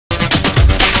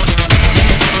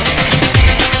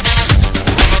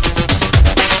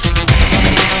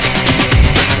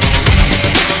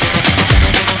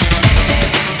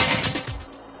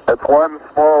One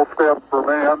small step for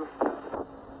man,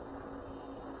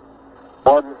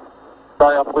 one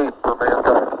giant leap for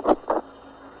mankind.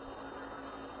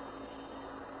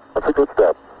 That's a good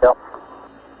step. Yep.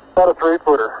 About a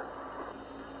 3-footer.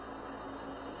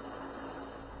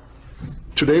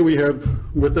 Today we have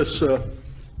with us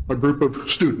a group of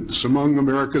students among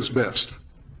America's best.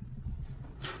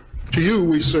 To you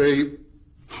we say,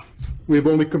 we've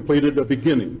only completed a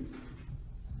beginning.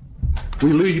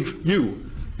 We leave you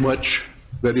much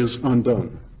that is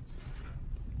undone.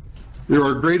 There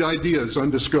are great ideas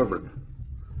undiscovered,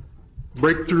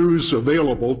 breakthroughs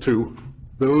available to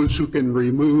those who can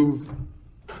remove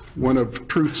one of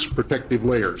truth's protective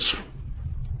layers.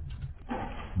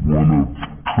 One of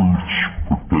truth's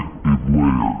protective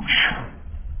layers.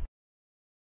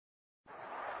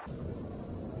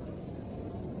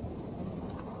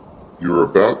 You are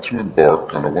about to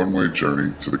embark on a one-way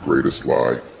journey to the greatest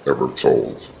lie ever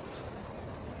told.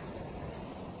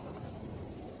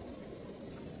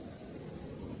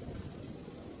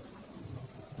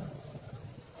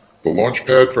 The launch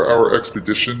pad for our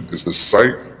expedition is the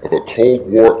site of a Cold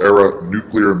War-era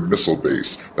nuclear missile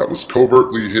base that was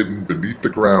covertly hidden beneath the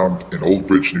ground in Old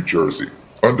Bridge, New Jersey.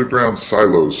 Underground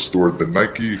silos stored the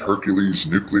Nike Hercules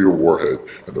nuclear warhead,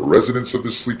 and the residents of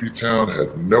this sleepy town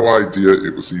had no idea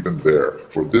it was even there,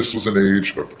 for this was an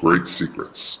age of great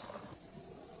secrets.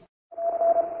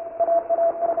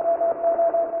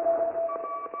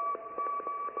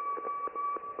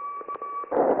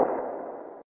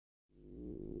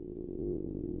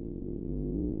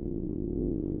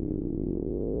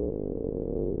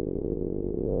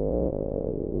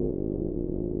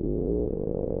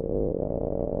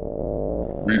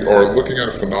 We are looking at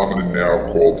a phenomenon now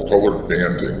called color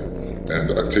banding,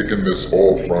 and I've taken this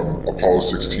all from Apollo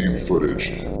 16 footage.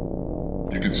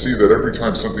 You can see that every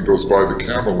time something goes by the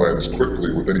camera lens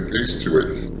quickly with any pace to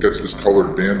it gets this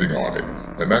colored banding on it.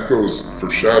 And that goes for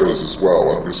shadows as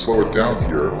well. I'm going to slow it down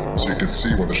here so you can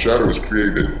see when the shadow is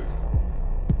created,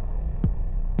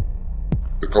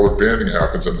 the colored banding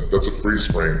happens, and that's a freeze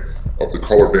frame of the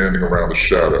color banding around the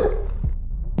shadow.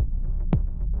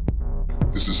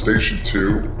 This is Station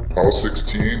 2, Apollo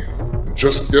 16, and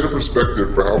just to get a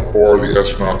perspective for how far the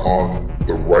astronaut on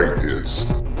the right is.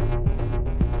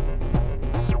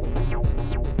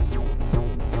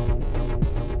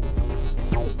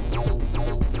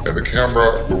 And the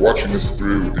camera we're watching this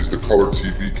through is the color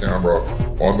TV camera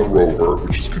on the rover,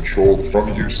 which is controlled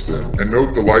from Houston. And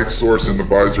note the light source in the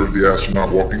visor of the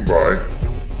astronaut walking by.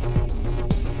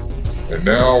 And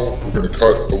now we're going to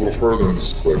cut a little further in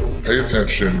this clip. Pay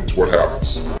attention to what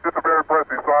happens. Just a very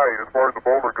pressy side as far as the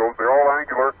boulder goes. They're all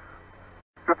angular.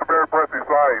 Just a very pressy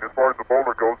side as far as the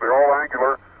boulder goes. They're all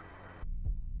angular.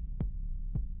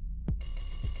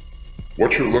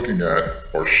 What you're looking at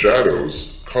are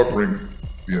shadows covering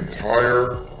the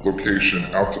entire location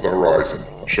out to the horizon.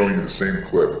 I'm showing you the same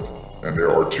clip. And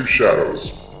there are two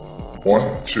shadows.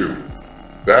 1, 2.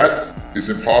 That is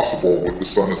impossible with the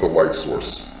sun as a light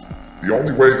source. The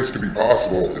only way this can be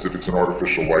possible is if it's an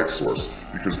artificial light source,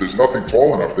 because there's nothing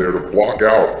tall enough there to block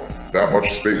out that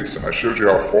much space. And I showed you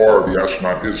how far the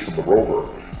astronaut is from the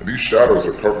rover, and these shadows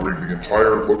are covering the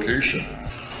entire location.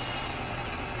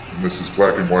 And this is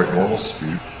black and white normal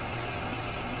speed.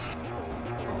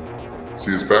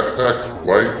 See his backpack?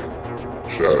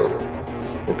 Light, shadow.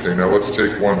 Okay, now let's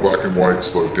take one black and white,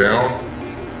 slow down.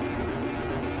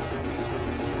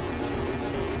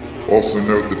 Also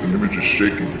note that the image is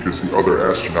shaking because the other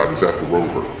astronaut is at the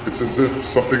rover. It's as if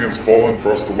something has fallen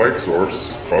across the light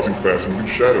source, causing fast-moving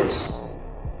shadows.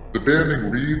 The banding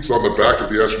reads on the back of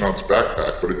the astronaut's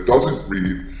backpack, but it doesn't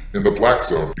read in the black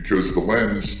zone because the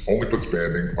lens only puts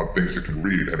banding on things it can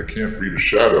read, and it can't read a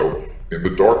shadow in the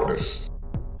darkness.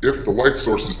 If the light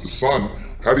source is the sun,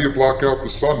 how do you block out the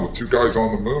sun with two guys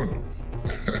on the moon?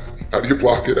 How do you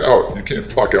block it out? You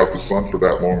can't block out the sun for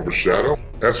that long of a shadow.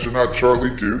 Astronaut Charlie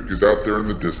Duke is out there in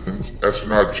the distance.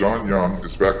 Astronaut John Young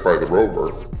is back by the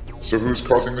rover. So who's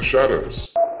causing the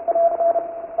shadows?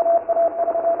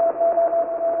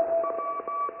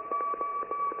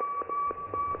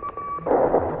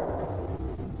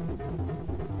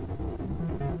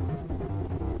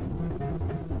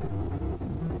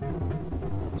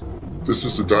 This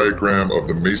is a diagram of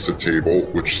the MESA table,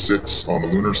 which sits on the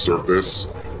lunar surface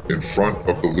in front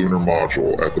of the lunar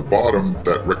module. At the bottom,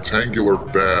 that rectangular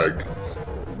bag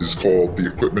is called the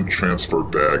equipment transfer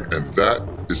bag, and that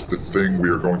is the thing we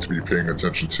are going to be paying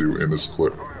attention to in this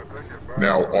clip.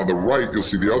 Now, on the right, you'll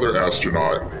see the other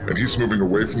astronaut, and he's moving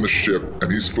away from the ship,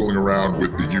 and he's fooling around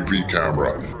with the UV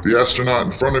camera. The astronaut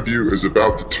in front of you is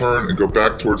about to turn and go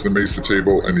back towards the Mesa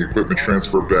table and the equipment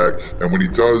transfer bag, and when he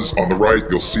does, on the right,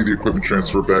 you'll see the equipment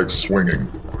transfer bag swinging.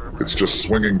 It's just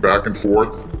swinging back and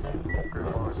forth,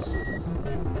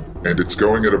 and it's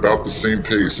going at about the same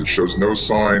pace. It shows no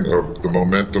sign of the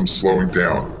momentum slowing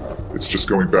down. It's just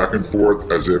going back and forth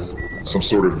as if some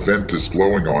sort of vent is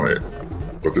blowing on it.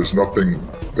 But there's nothing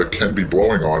that can be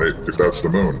blowing on it if that's the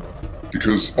moon.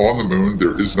 Because on the moon,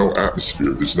 there is no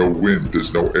atmosphere, there's no wind,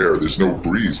 there's no air, there's no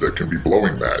breeze that can be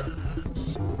blowing that.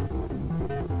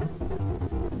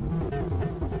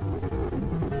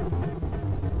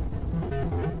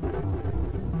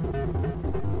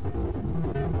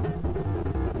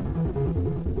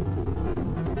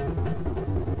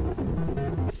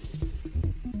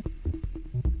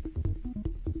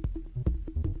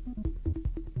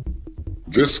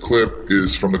 This clip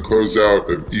is from the closeout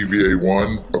of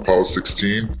EVA-1, Apollo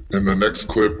 16, and the next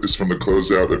clip is from the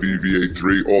closeout of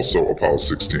EVA-3, also Apollo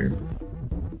 16.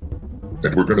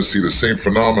 And we're going to see the same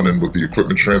phenomenon with the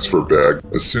equipment transfer bag.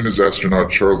 As soon as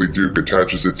astronaut Charlie Duke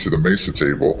attaches it to the Mesa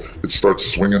table, it starts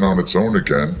swinging on its own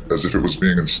again, as if it was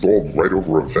being installed right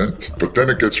over a vent. But then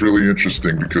it gets really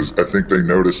interesting because I think they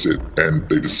notice it, and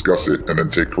they discuss it, and then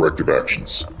take corrective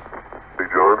actions. Hey,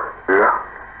 John? Yeah?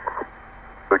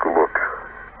 Take a look.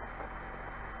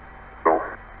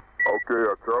 Okay,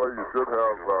 Charlie, you should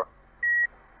have,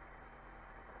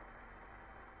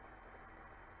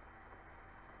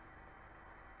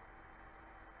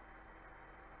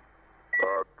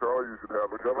 Charlie, you should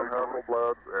have 7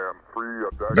 Hasselblads and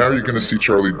 3 Now you're going to see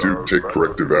Charlie Duke take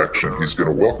corrective action. He's going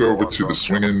to walk over to the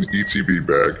swinging ETB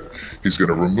bag. He's going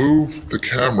to remove the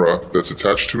camera that's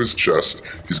attached to his chest.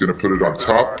 He's going to put it on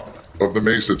top of the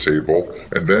Mesa table,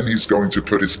 and then he's going to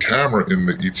put his camera in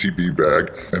the ETB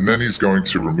bag, and then he's going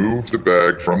to remove the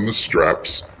bag from the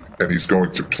straps, and he's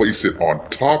going to place it on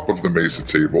top of the Mesa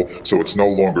table so it's no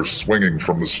longer swinging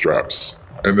from the straps.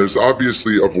 And there's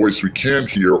obviously a voice we can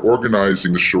hear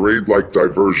organizing the charade-like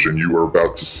diversion you are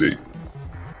about to see.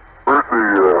 Where's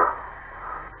the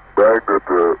bag that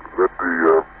the good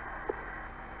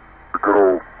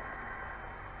old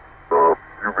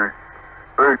UV?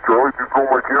 Hey, Charlie, did you throw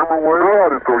my camera away? No, I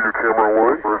didn't throw your camera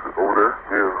away. Where is it? Over there?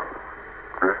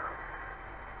 Yeah. Okay.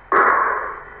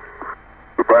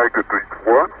 The bag that the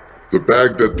what? The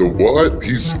bag that the what?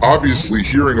 He's obviously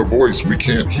hearing a voice we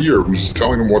can't hear who's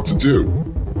telling him what to do.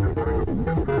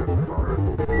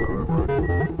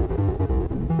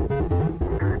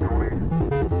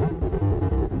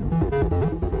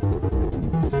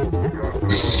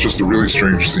 This is just a really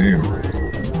strange scene.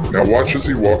 Now watch as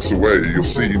he walks away. You'll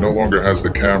see he no longer has the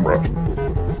camera.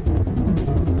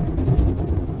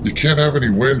 You can't have any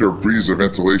wind or breeze or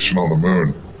ventilation on the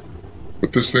moon,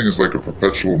 but this thing is like a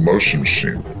perpetual motion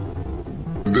machine.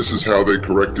 And this is how they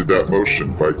corrected that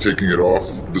motion, by taking it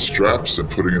off the straps and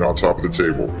putting it on top of the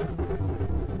table.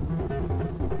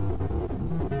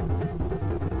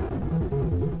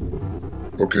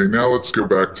 Okay, now let's go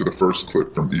back to the first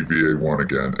clip from EVA-1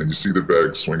 again, and you see the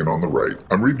bag swinging on the right.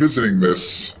 I'm revisiting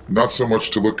this, not so much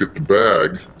to look at the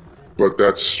bag, but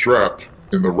that strap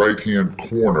in the right-hand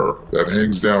corner that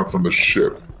hangs down from the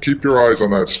ship. Keep your eyes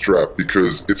on that strap,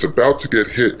 because it's about to get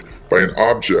hit by an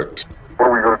object. What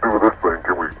are we going to do with this thing?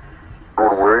 Can we throw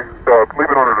it away? Leave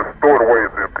it under the... Throw it away,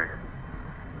 it's empty.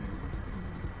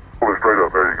 Pull it straight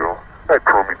up, there you go. That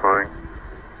crummy thing.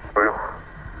 Well,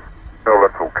 no,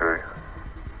 that's okay.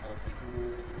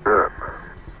 Good.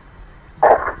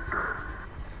 Oh.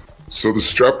 So the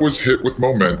strap was hit with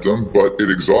momentum, but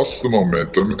it exhausts the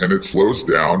momentum and it slows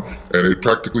down and it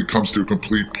practically comes to a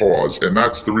complete pause. And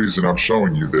that's the reason I'm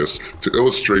showing you this, to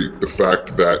illustrate the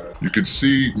fact that you can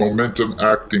see momentum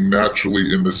acting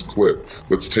naturally in this clip.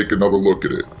 Let's take another look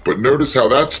at it. But notice how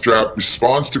that strap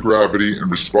responds to gravity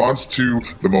and responds to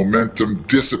the momentum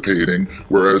dissipating,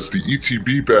 whereas the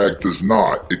ETB bag does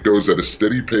not. It goes at a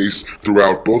steady pace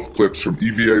throughout both clips from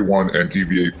EVA-1 and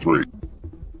EVA-3.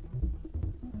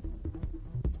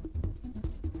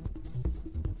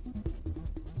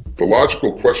 The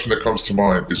logical question that comes to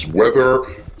mind is whether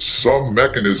some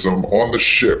mechanism on the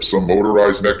ship, some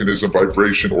motorized mechanism,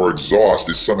 vibration, or exhaust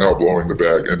is somehow blowing the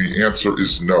bag, and the answer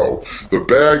is no. The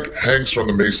bag hangs from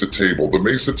the Mesa table. The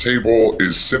Mesa table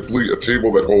is simply a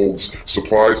table that holds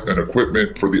supplies and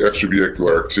equipment for the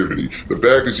extravehicular activity. The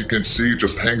bag, as you can see,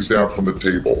 just hangs down from the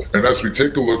table. And as we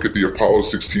take a look at the Apollo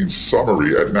 16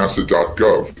 summary at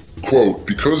nasa.gov, Quote,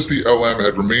 because the LM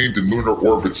had remained in lunar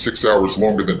orbit 6 hours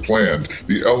longer than planned,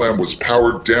 the LM was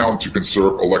powered down to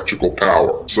conserve electrical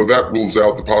power. So that rules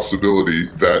out the possibility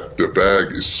that the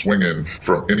bag is swinging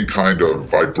from any kind of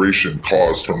vibration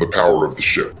caused from the power of the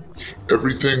ship.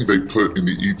 Everything they put in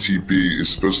the ETB is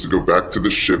supposed to go back to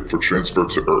the ship for transfer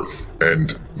to Earth,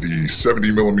 and the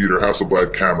 70mm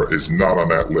Hasselblad camera is not on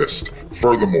that list.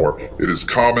 Furthermore, it is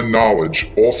common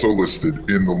knowledge, also listed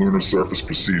in the lunar surface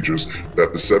procedures,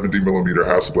 that the 70mm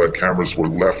Hasselblad cameras were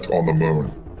left on the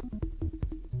moon.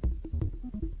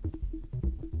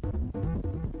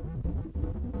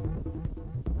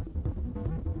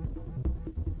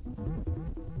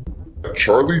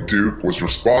 Charlie Duke was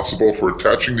responsible for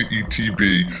attaching the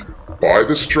ETB by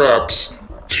the straps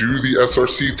to the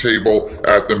SRC table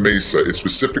at the Mesa. It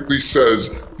specifically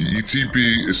says the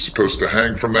ETB is supposed to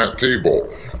hang from that table.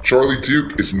 Charlie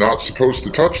Duke is not supposed to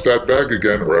touch that bag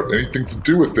again or have anything to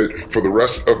do with it for the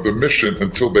rest of the mission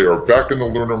until they are back in the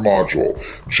lunar module.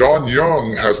 John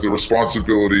Young has the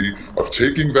responsibility of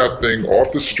taking that thing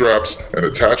off the straps and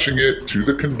attaching it to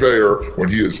the conveyor when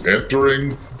he is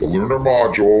entering the lunar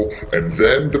module, and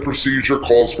then the procedure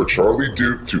calls for Charlie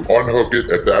Duke to unhook it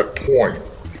at that point.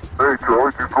 Hey,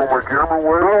 Charlie, you throw my camera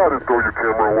away? No, I didn't throw your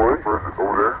camera away. Where is it?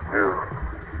 Over there? Yeah.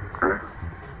 Okay.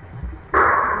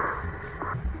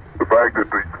 The bag that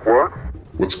they... What?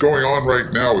 What's going on right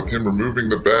now with him removing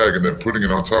the bag and then putting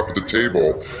it on top of the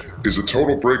table is a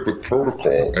total break with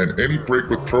protocol, and any break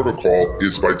with protocol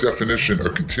is by definition a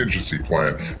contingency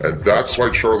plan, and that's why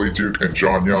Charlie Duke and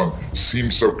John Young seem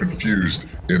so confused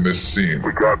in this scene.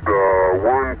 We got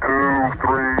 1, 2,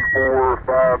 3, 4,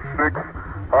 5, 6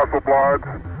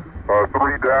 Hasselblads.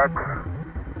 3 DACs,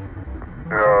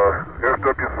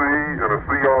 SWC, and a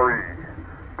CRE,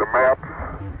 the maps,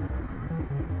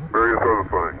 various other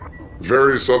things.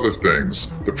 Various other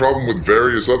things. The problem with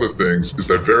various other things is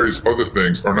that various other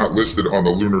things are not listed on the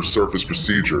lunar surface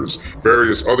procedures.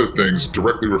 Various other things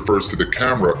directly refers to the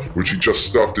camera, which he just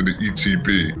stuffed in the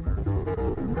ETB.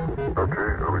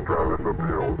 Okay, let me drive this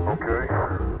uphill. Okay.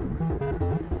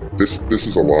 This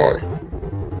is a lie.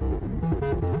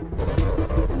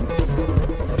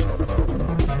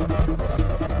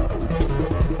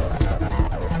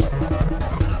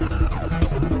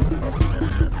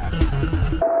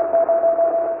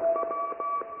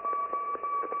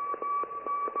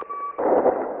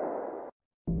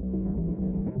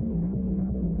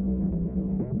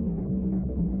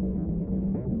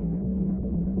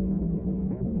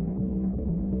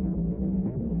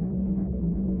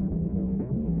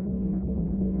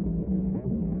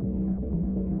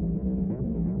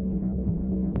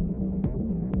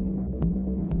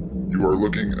 You are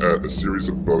looking at a series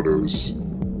of photos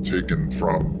taken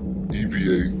from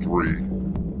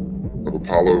EVA-3 of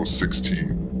Apollo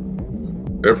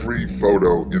 16. Every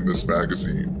photo in this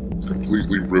magazine is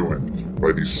completely ruined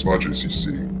by these smudges you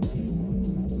see.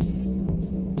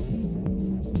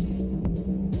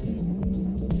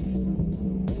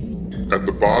 At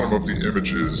the bottom of the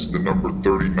images, the number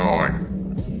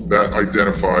 39, that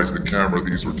identifies the camera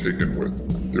these were taken with.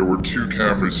 There were 2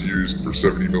 cameras used for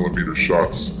 70mm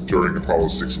shots during Apollo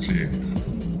 16,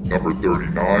 number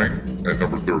 39 and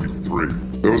number 33.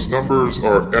 Those numbers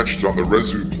are etched on the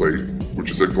resu plate,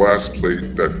 which is a glass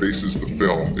plate that faces the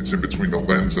film. It's in between the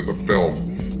lens and the film,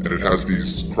 and it has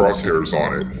these crosshairs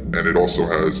on it, and it also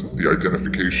has the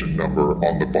identification number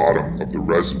on the bottom of the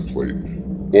resin plate.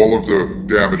 All of the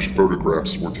damaged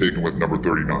photographs were taken with number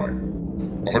 39.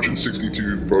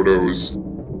 162 photos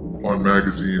on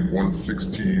magazine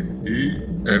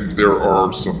 116E, and there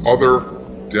are some other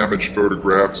damaged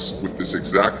photographs with this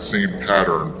exact same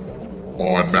pattern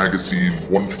on magazine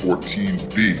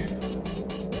 114B.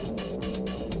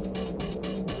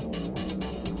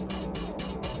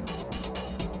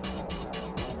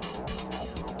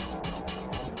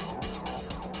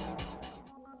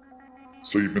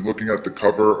 So you've been looking at the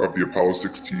cover of the Apollo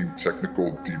 16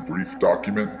 technical debrief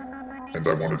document, and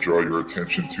I want to draw your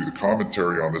attention to the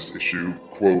commentary on this issue.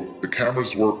 Quote, the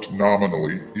cameras worked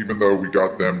nominally, even though we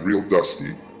got them real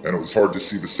dusty, and it was hard to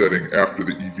see the setting after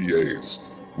the EVAs.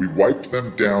 We wiped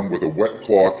them down with a wet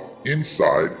cloth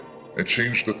inside and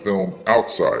changed the film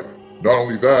outside. Not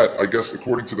only that, I guess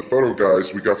according to the photo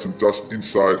guys, we got some dust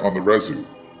inside on the resu.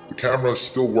 The camera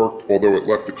still worked, although it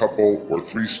left a couple or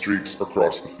 3 streaks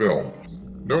across the film.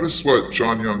 Notice what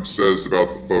John Young says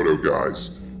about the photo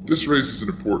guys. This raises an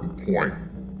important point.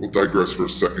 We'll digress for a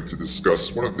second to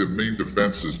discuss one of the main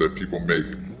defenses that people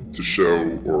make to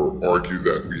show or argue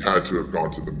that we had to have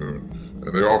gone to the moon.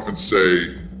 And they often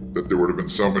say that there would have been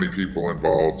so many people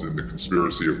involved in the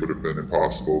conspiracy it would have been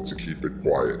impossible to keep it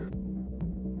quiet.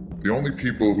 The only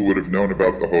people who would have known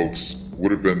about the hoax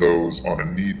would have been those on a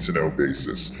need-to-know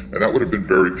basis, and that would have been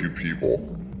very few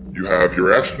people. You have your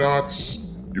astronauts,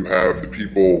 you have the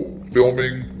people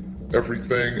filming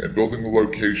everything and building the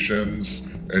locations,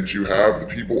 and you have the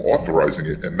people authorizing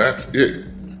it, and that's it.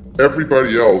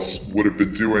 Everybody else would have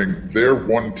been doing their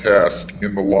one task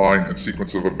in the line and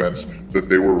sequence of events that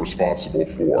they were responsible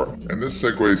for. And this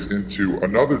segues into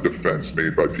another defense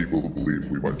made by people who believe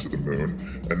we went to the moon,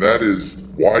 and that is,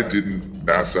 why didn't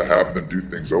NASA have them do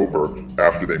things over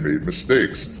after they made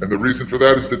mistakes? And the reason for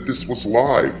that is that this was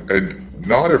live, and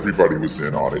not everybody was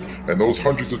in on it. And those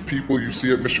hundreds of people you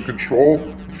see at Mission Control,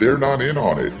 they're not in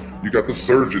on it. You got the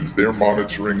surgeons, they're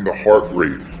monitoring the heart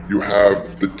rate. You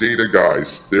have the data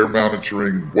guys, they're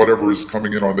monitoring whatever is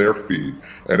coming in on their feed.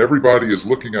 And everybody is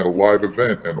looking at a live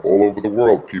event, and all over the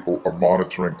world, people are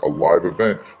monitoring a live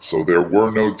event. So there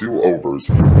were no do-overs.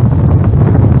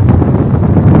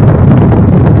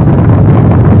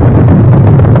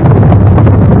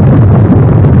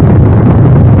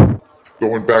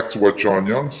 Going back to what John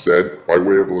Young said, by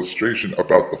way of illustration,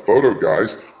 about the photo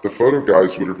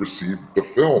guys would have received the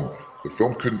film. The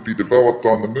film couldn't be developed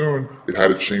on the moon. It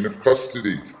had a chain of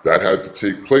custody. That had to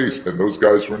take place, and those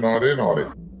guys were not in on it.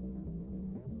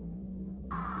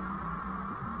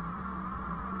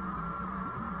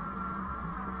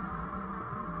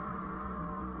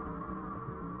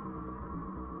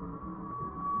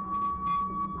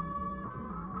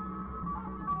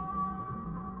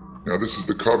 Now this is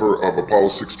the cover of Apollo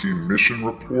 16 mission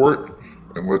report,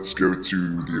 and let's go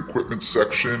to the equipment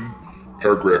section,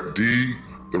 paragraph D.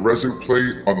 The reso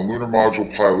plate on the lunar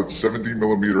module pilot's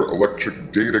 70mm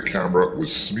electric data camera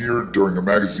was smeared during a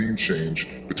magazine change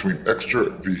between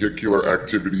extravehicular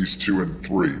activities 2 and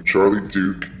 3. Charlie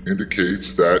Duke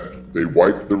indicates that they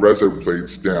wiped the reso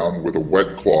plates down with a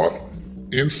wet cloth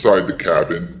inside the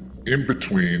cabin in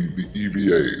between the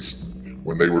EVAs.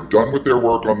 When they were done with their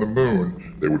work on the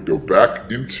moon, they would go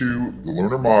back into the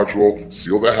lunar module,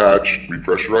 seal the hatch,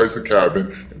 repressurize the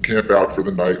cabin, and camp out for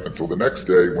the night until the next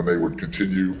day, when they would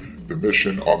continue the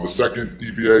mission on the second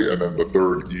EVA and then the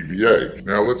third EVA.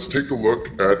 Now let's take a look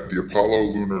at the Apollo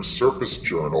Lunar Surface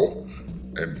Journal,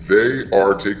 and they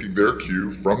are taking their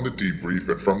cue from the debrief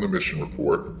and from the mission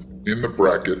report. In the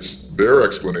brackets, their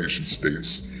explanation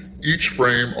states, each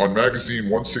frame on magazine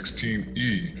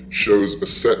 116E shows a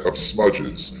set of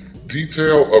smudges.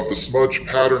 Detail of the smudge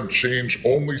pattern change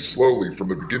only slowly from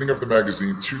the beginning of the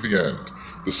magazine to the end.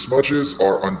 The smudges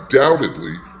are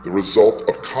undoubtedly the result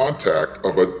of contact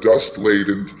of a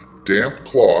dust-laden, damp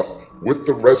cloth with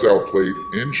the reso plate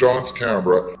in John's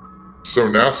camera. So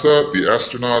NASA, the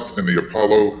astronauts, and the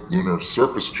Apollo Lunar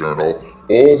Surface Journal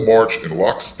all march in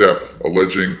lockstep,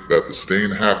 alleging that the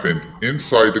stain happened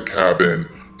inside the cabin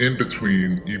in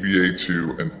between EVA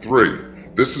 2 and 3.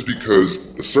 This is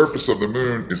because the surface of the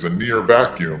moon is a near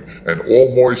vacuum, and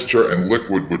all moisture and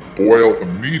liquid would boil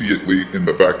immediately in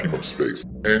the vacuum of space.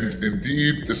 And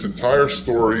indeed, this entire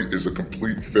story is a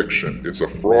complete fiction. It's a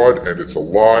fraud and it's a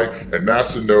lie, and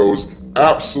NASA knows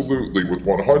absolutely with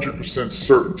 100%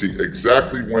 certainty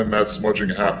exactly when that smudging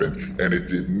happened, and it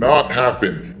did not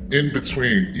happen in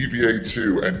between EVA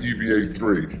 2 and EVA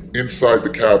 3 inside the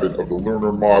cabin of the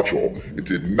lunar module. It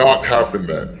did not happen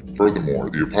then. Furthermore,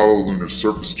 the Apollo Lunar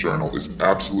Surface Journal is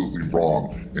absolutely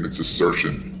wrong in its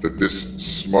assertion that this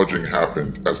smudging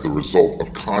happened as the result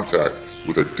of contact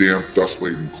with a damp,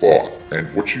 dust-laden cloth.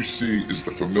 And what you see is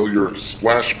the familiar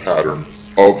splash pattern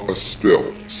of a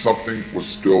spill. Something was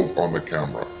spilled on the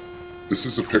camera. This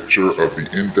is a picture of the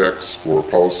index for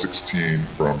Apollo 16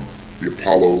 from the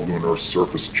Apollo Lunar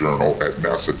Surface Journal at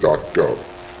nasa.gov.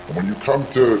 And when you come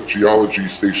to Geology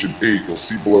Station 8, you'll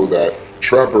see below that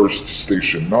Traverse to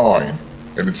Station 9,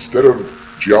 and instead of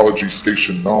Geology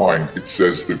Station 9, it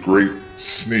says The Great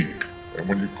Sneak. And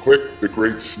when you click The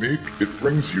Great Sneak, it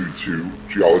brings you to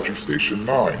Geology Station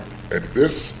 9. And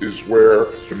this is where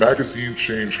the magazine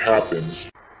change happens.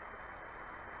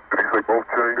 Did you say both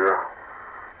change? Yeah.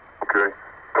 Okay.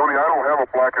 Tony, I don't have a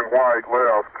black and white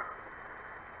left.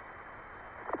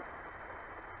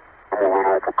 I'm gonna run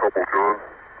off a couple, John.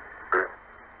 Okay.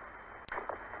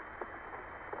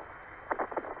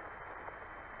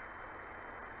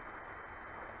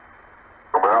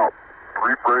 I'm out.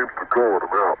 3 frames to go and I'm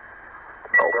out.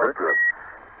 Okay. Good.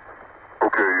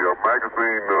 Okay,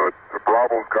 magazine,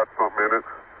 Bravo's got something in it.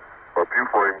 A few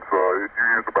frames, you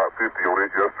used about 50 on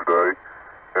it yesterday.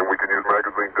 And we can use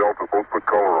magazine Delta, both put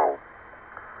color on.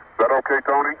 Is that okay,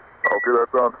 Tony? Okay, that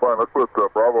sounds fine. Let's put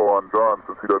Bravo on John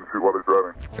since he doesn't shoot while he's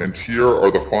driving. And here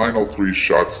are the final 3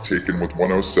 shots taken with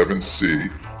 107C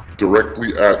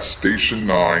directly at Station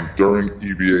 9 during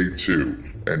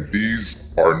EVA-2, and these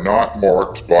are not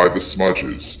marked by the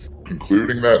smudges.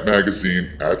 Concluding that magazine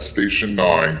at Station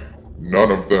 9,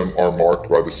 none of them are marked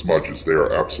by the smudges. They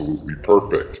are absolutely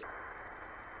perfect.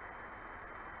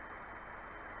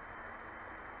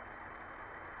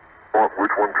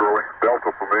 Which one, Charlie?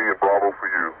 Delta for me and Bravo for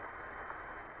you.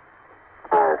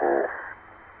 Bravo.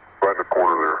 Right in the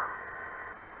corner there.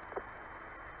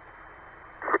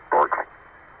 Dark.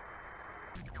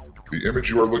 The image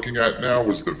you are looking at now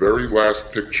was the very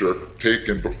last picture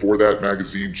taken before that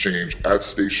magazine change at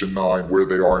Station 9 where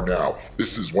they are now.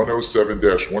 This is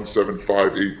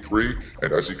 107-17583,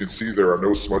 and as you can see, there are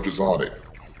no smudges on it.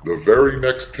 The very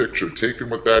next picture taken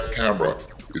with that camera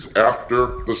is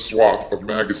after the swap of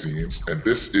magazines, and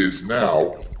this is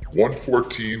now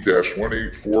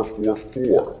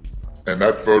 114-18444. And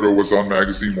that photo was on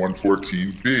magazine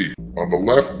 114B. On the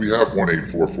left, we have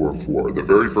 18444, the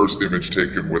very first image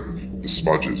taken with the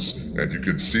smudges. And you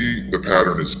can see the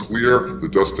pattern is clear, the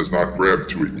dust has not grabbed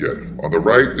to it yet. On the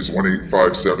right is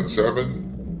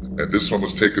 18577, and this one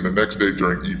was taken the next day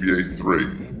during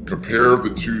EVA-3. Compare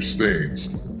the two stains.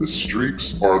 The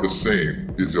streaks are the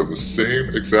same. These are the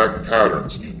same exact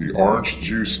patterns. The orange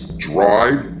juice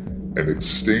dried, and it's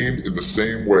stained in the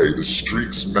same way. The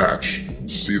streaks match.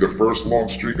 See the first long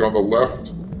streak on the left,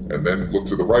 and then look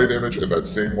to the right image, and that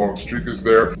same long streak is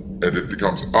there, and it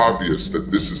becomes obvious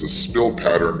that this is a spill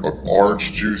pattern of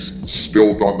orange juice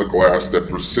spilled on the glass that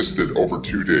persisted over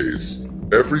 2 days.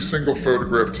 Every single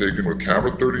photograph taken with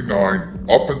camera 39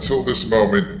 up until this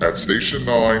moment at Station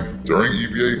 9 during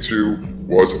EVA-2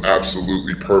 was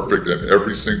absolutely perfect, and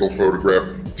every single photograph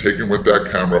taken with that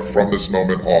camera from this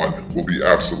moment on will be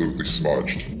absolutely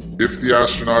smudged. If the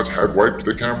astronauts had wiped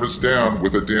the cameras down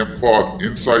with a damp cloth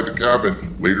inside the cabin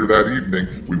later that evening,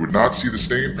 we would not see the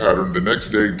stain pattern the next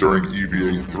day during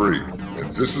EVA-3.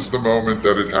 And this is the moment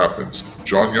that it happens.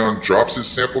 John Young drops his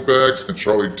sample bags, and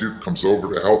Charlie Duke comes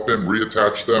over to help him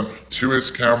reattach them to his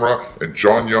camera, and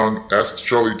John Young asks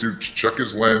Charlie Duke to check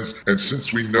his lens, and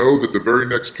since we know that the very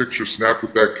next picture snapped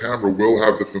with that camera will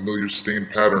have the familiar stain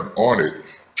pattern on it,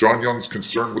 John Young's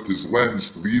concern with his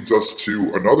lens leads us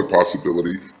to another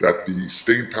possibility that the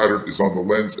stain pattern is on the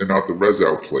lens and not the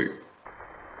res-out plate.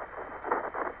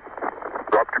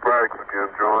 Dropped your bags again,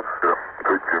 John? Yeah,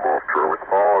 tape came off, Charlie.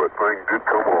 Oh, that thing did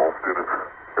come off, didn't it?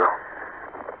 Yeah.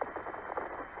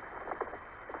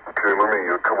 Okay, let me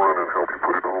come on and help you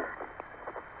put it on.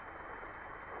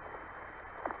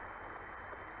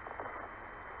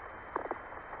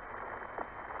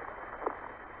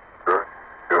 Okay,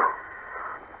 yeah.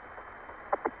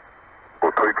 Well,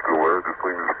 the tape's still there, just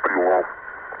need to peel off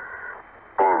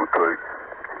part of the tape.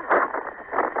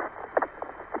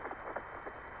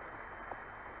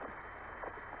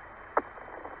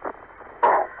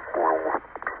 Oh, boy,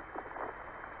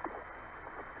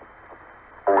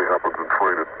 only happens in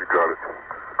training, you got it.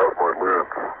 That's my lens.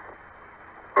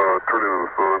 Turn into the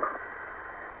sun.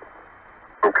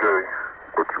 Okay,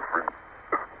 but you're free.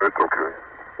 It's okay.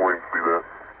 Wait and see that.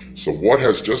 So what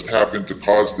has just happened to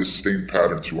cause this stain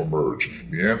pattern to emerge?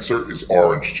 The answer is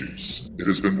orange juice. It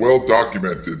has been well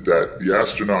documented that the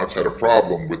astronauts had a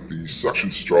problem with the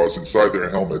suction straws inside their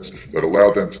helmets that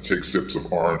allowed them to take sips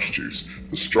of orange juice.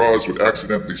 The straws would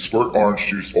accidentally squirt orange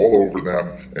juice all over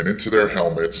them and into their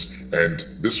helmets, and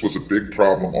this was a big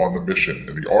problem on the mission.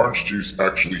 And the orange juice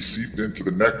actually seeped into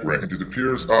the neck ring, and it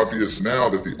appears obvious now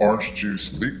that the orange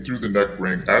juice leaked through the neck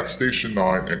ring at Station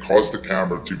 9 and caused the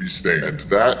camera to be stained. And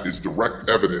that is direct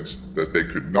evidence that they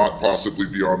could not possibly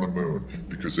be on the moon,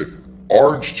 because if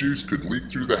orange juice could leak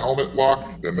through the helmet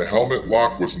lock, then the helmet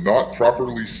lock was not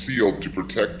properly sealed to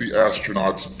protect the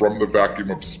astronauts from the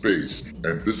vacuum of space.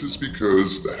 And this is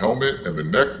because the helmet and the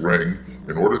neck ring,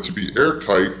 in order to be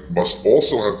airtight, must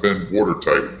also have been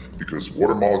watertight, because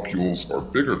water molecules are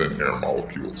bigger than air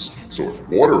molecules. So if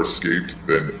water escaped,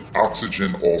 then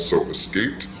oxygen also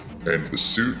escaped, and the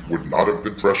suit would not have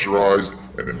been pressurized,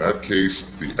 and in that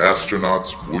case, the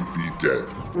astronauts would be dead.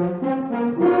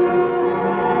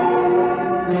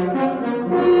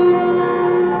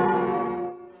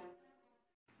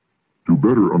 To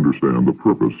better understand the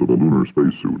purpose of a lunar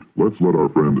spacesuit, let's let our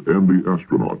friend Andy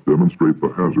Astronaut demonstrate the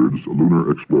hazards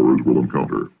lunar explorers will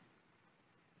encounter.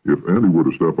 If Andy were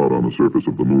to step out on the surface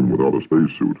of the moon without a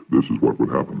spacesuit, this is what would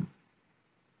happen.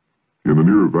 In the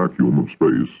near vacuum of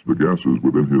space, the gases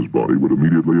within his body would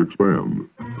immediately expand.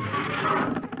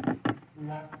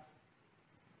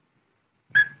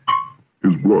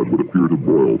 His blood would appear to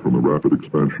boil from the rapid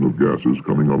expansion of gases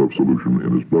coming out of solution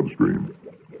in his bloodstream.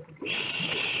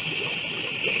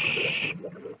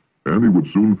 And he would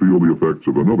soon feel the effects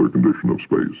of another condition of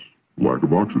space, lack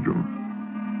of oxygen.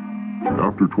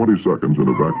 After 20 seconds in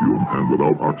a vacuum and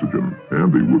without oxygen,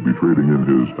 Andy would be trading in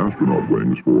his astronaut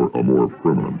wings for a more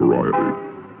permanent variety.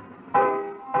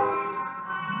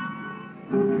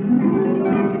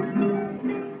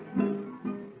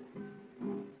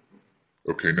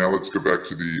 Okay, now let's go back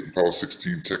to the Apollo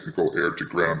 16 technical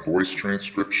air-to-ground voice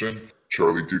transcription.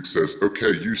 Charlie Duke says,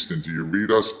 "Okay, Houston, do you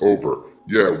read us? Over."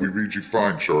 "Yeah, we read you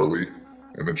fine, Charlie."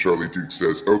 And then Charlie Duke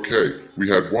says, "Okay, we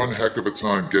had one heck of a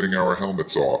time getting our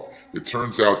helmets off. It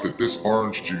turns out that this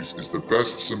orange juice is the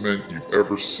best cement you've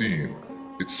ever seen.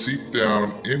 It seeped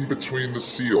down in between the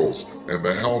seals and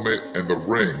the helmet and the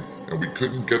ring, and we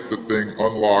couldn't get the thing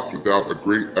unlocked without a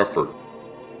great effort."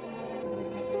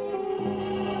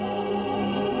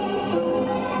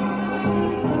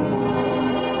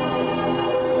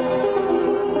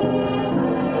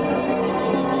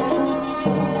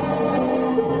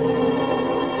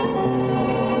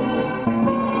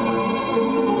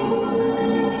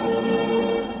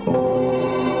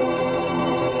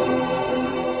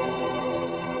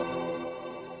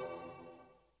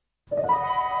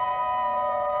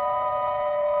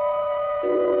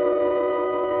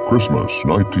 Christmas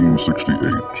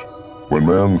 1968, when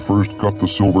man first cut the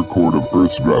silver cord of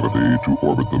Earth's gravity to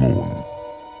orbit the moon.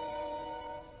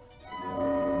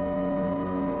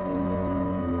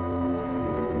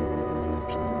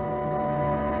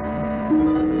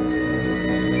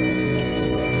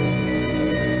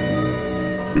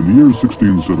 In the year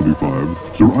 1675,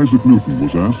 Sir Isaac Newton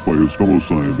was asked by his fellow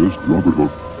scientist, Robert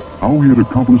Hooke, how he had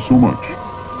accomplished so much.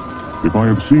 "If I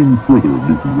have seen further,"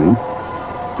 Newton wrote,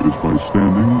 "it is by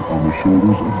standing on the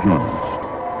shoulders of giants."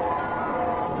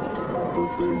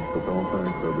 First stage propellant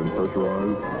tanks have been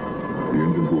pressurized. The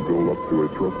engines will build up to a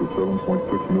thrust of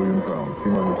 7.6 million pounds.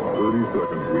 T-minus 30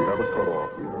 seconds. We have a cutoff.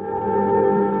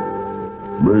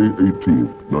 May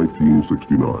 18th,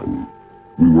 1969.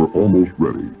 We were almost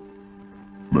ready.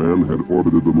 Man had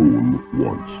orbited the moon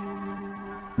once.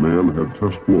 Man had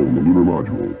test-flown the lunar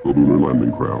module, the lunar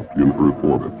landing craft, in Earth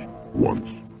orbit once.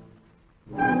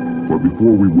 But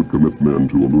before we would commit men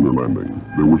to a lunar landing,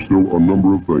 there were still a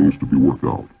number of things to be worked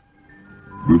out.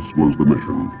 This was the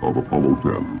mission of Apollo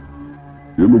 10.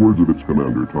 In the words of its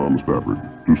commander, Tom Stafford,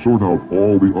 to sort out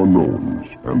all the unknowns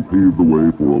and pave the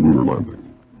way for a lunar landing.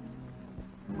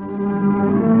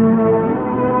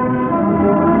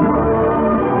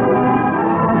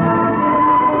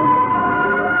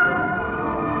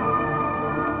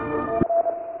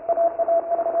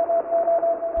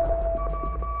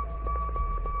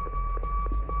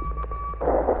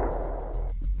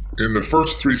 In the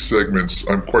first three segments,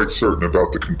 I'm quite certain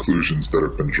about the conclusions that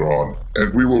have been drawn,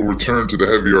 and we will return to the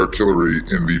heavy artillery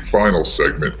in the final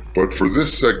segment. But for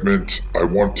this segment, I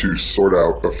want to sort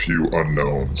out a few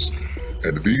unknowns.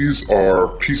 And these are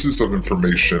pieces of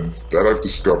information that I've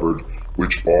discovered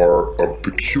which are of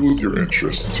peculiar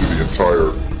interest to the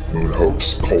entire moon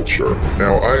hoax culture.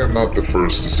 Now, I am not the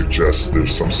first to suggest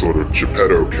there's some sort of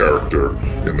Geppetto character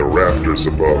in the rafters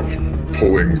above,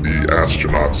 pulling the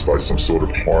astronauts by some sort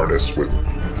of harness with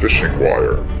fishing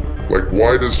wire. Like,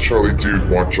 why does Charlie Duke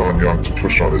want John Young to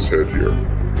push on his head here?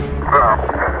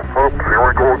 Oops, here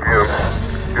we go again.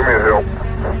 Give me a help.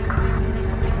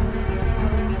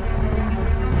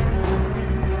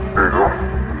 There you go.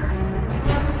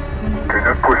 Okay,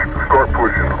 just push, start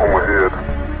pushing on my head.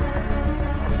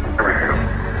 Give me a hand.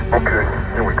 Okay,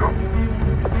 here we go.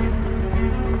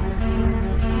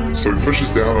 So he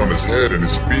pushes down on his head and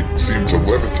his feet seem to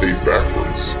levitate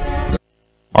backwards.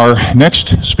 Our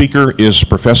next speaker is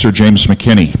Professor James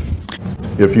McKinney.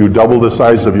 If you double the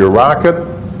size of your rocket,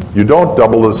 you don't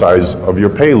double the size of your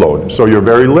payload. So you're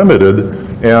very limited,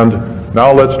 and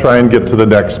now let's try and get to the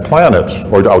next planet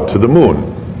or out to the moon.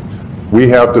 We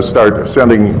have to start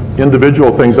sending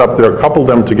individual things up there, couple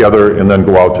them together, and then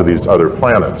go out to these other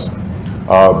planets.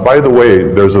 By the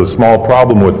way, there's a small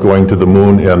problem with going to the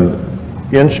moon, and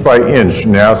inch by inch,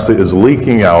 NASA is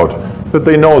leaking out that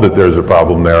they know that there's a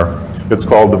problem there. It's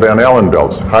called the Van Allen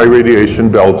belts, high radiation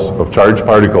belts of charged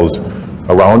particles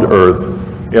around Earth,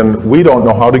 and we don't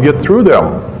know how to get through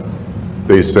them,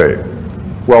 they say.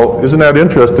 Well, isn't that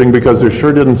interesting, because there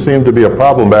sure didn't seem to be a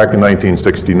problem back in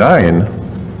 1969.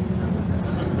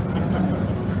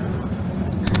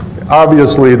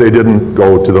 Obviously, they didn't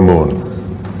go to the moon.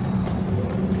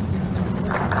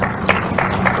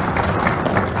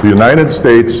 The United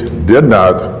States did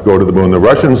not go to the moon. The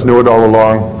Russians knew it all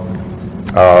along.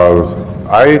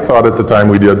 I thought at the time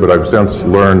we did, but I've since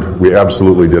learned we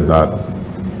absolutely did not.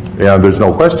 And there's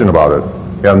no question about it.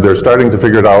 And they're starting to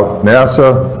figure it out.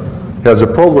 NASA has a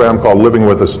program called Living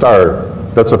with a Star.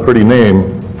 That's a pretty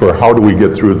name for how do we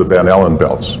get through the Van Allen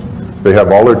belts. They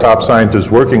have all their top scientists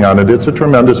working on it. It's a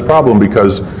tremendous problem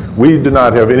because we do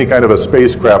not have any kind of a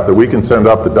spacecraft that we can send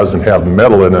up that doesn't have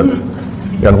metal in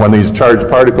it. And when these charged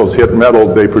particles hit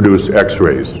metal, they produce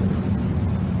X-rays.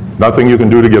 Nothing you can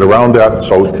do to get around that.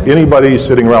 So anybody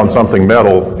sitting around something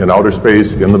metal in outer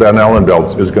space in the Van Allen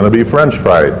belts is going to be French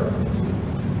fried.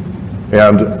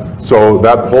 And so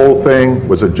that whole thing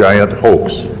was a giant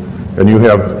hoax. And you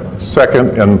have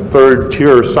second and third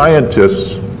tier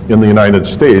scientists in the United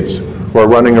States who are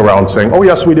running around saying, oh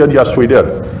yes we did, yes we did.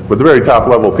 But the very top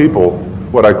level people,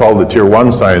 what I call the tier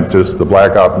one scientists, the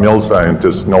black op mill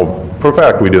scientists, know for a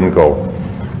fact we didn't go.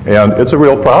 And it's a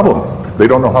real problem. They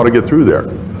don't know how to get through there.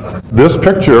 This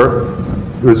picture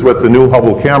is with the new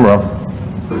Hubble camera,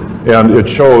 and it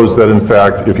shows that in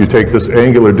fact if you take this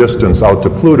angular distance out to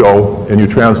Pluto and you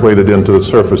translate it into the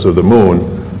surface of the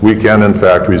moon, we can in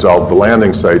fact resolve the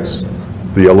landing sites,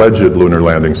 the alleged lunar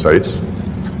landing sites.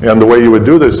 And the way you would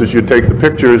do this is you take the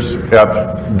pictures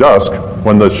at dusk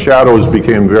when the shadows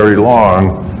became very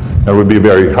long, and it would be a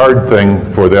very hard thing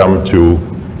for them to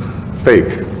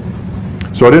fake.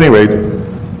 So at any rate,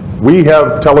 we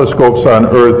have telescopes on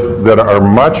Earth that are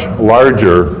much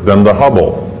larger than the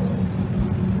Hubble.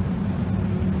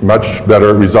 Much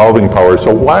better resolving power.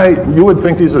 So why, you would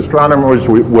think these astronomers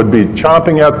would be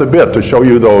chomping at the bit to show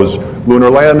you those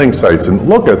lunar landing sites. And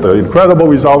look at the incredible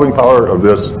resolving power of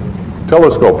this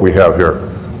telescope we have here.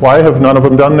 Why have none of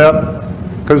them done that?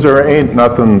 Because there ain't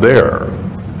nothing there.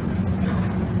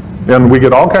 And we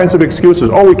get all kinds of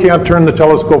excuses. Oh, we can't turn the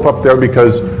telescope up there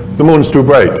because the moon's too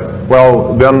bright.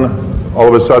 Well, then all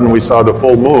of a sudden we saw the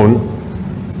full moon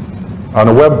on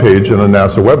a web page, on a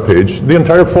NASA web page, the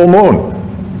entire full moon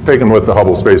taken with the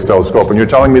Hubble Space Telescope. And you're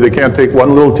telling me they can't take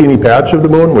one little teeny patch of the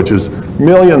moon, which is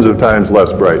millions of times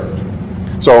less bright.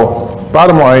 So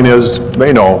bottom line is,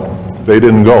 they know they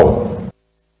didn't go.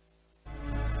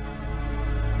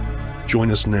 Join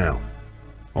us now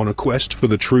on a quest for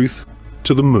the truth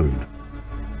to the moon.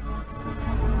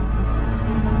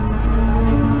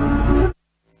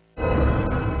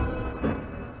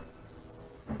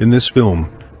 In this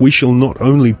film, we shall not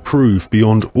only prove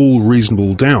beyond all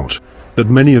reasonable doubt that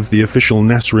many of the official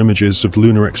NASA images of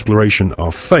lunar exploration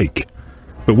are fake,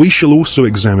 but we shall also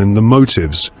examine the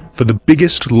motives for the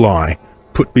biggest lie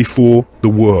put before the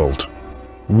world.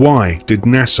 Why did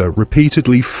NASA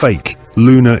repeatedly fake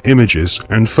lunar images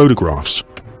and photographs?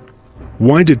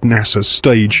 Why did NASA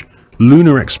stage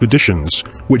lunar expeditions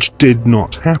which did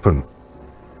not happen?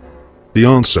 The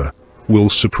answer will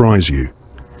surprise you.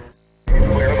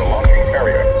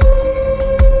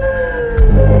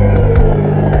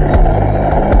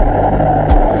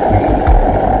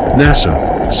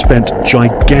 NASA spent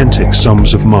gigantic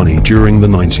sums of money during the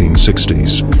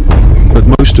 1960s, but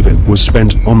most of it was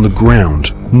spent on the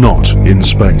ground, not in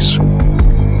space.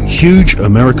 Huge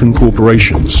American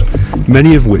corporations,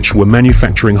 many of which were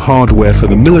manufacturing hardware for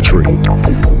the military,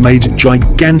 made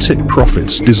gigantic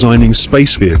profits designing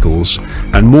space vehicles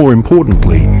and, more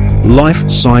importantly,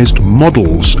 life-sized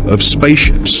models of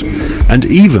spaceships, and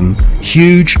even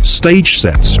huge stage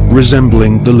sets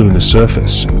resembling the lunar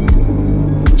surface.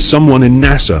 Someone in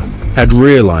NASA had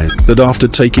realized that after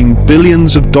taking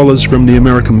billions of dollars from the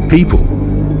American people,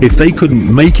 if they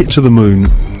couldn't make it to the moon,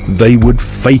 they would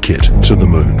fake it to the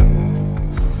moon.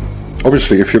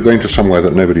 Obviously, if you're going to somewhere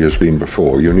that nobody has been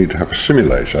before, you need to have a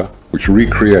simulator which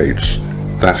recreates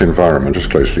that environment as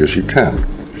closely as you can.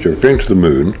 If you're going to the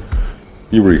moon,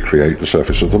 you recreate the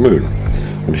surface of the moon.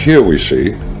 And here we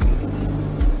see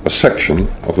a section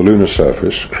of the lunar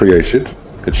surface created.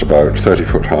 It's about 30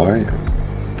 foot high,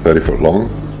 30 foot long,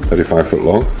 35 foot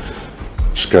long.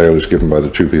 Scale is given by the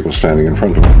two people standing in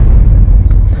front of it.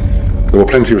 There were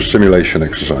plenty of simulation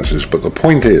exercises, but the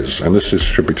point is, and this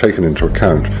should be taken into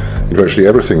account in virtually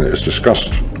everything that is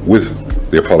discussed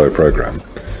with the Apollo program,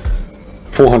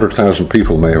 400,000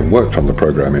 people may have worked on the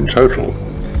program in total,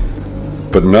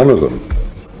 but none of them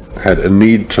had a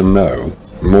need to know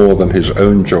more than his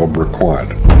own job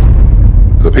required.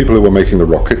 The people who were making the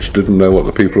rockets didn't know what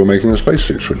the people who were making the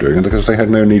spacesuits were doing because they had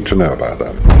no need to know about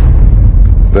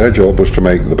that. Their job was to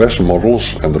make the best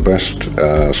models and the best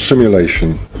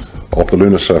simulation of the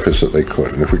lunar surface that they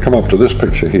could. And if we come up to this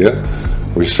picture here,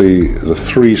 we see the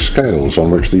three scales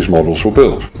on which these models were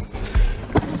built.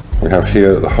 We have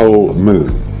here the whole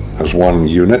moon as one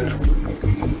unit.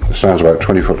 It stands about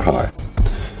 20 foot high.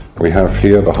 We have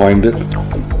here behind it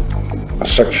a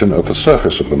section of the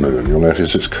surface of the moon. You'll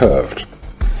notice it's curved.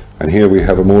 And here we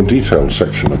have a more detailed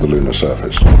section of the lunar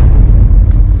surface.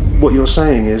 What you're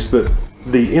saying is that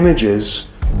the images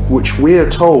which we're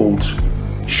told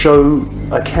show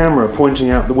a camera pointing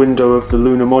out the window of the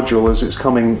lunar module as it's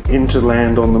coming into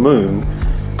land on the moon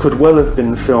could well have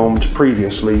been filmed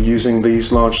previously using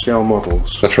these large-scale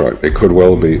models. That's right. It could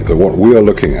well be that what we are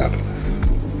looking at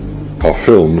are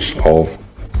films of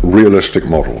realistic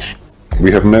models.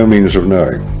 We have no means of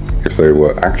knowing if they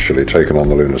were actually taken on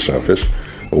the lunar surface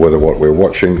or whether what we're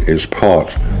watching is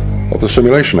part of the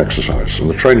simulation exercise and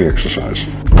the training exercise.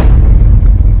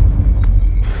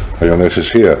 And you'll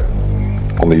notice here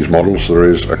on these models there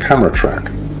is a camera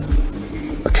track.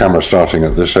 A camera starting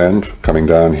at this end, coming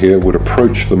down here, would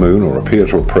approach the moon or appear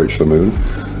to approach the moon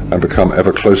and become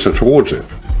ever closer towards it.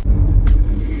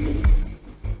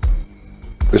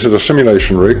 This is a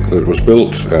simulation rig that was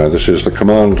built. This is the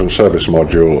command and service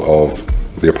module of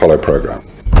the Apollo program.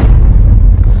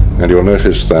 And you'll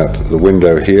notice that the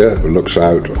window here looks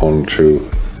out onto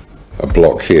a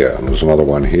block here, and there's another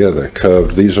one here. They're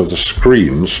curved. These are the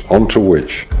screens onto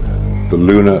which the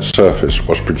lunar surface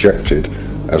was projected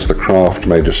as the craft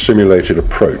made a simulated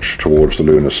approach towards the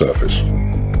lunar surface.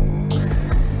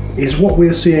 Is what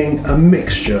we're seeing a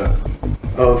mixture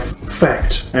of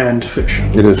fact and fiction?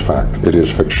 It is fact, it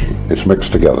is fiction. It's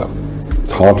mixed together.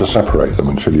 It's hard to separate them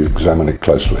until you examine it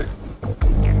closely.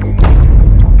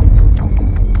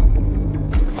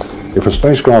 If a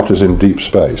spacecraft is in deep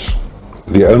space,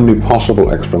 the only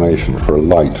possible explanation for a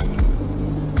light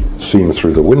seen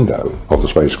through the window of the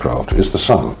spacecraft is the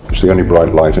sun. It's the only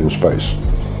bright light in space.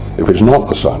 If it's not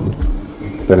the sun,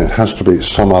 then it has to be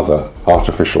some other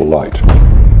artificial light,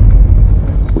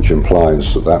 which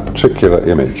implies that that particular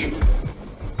image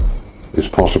is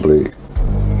possibly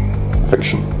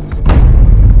fiction.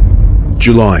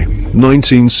 July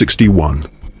 1961.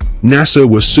 NASA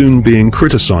was soon being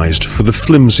criticized for the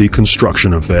flimsy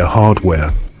construction of their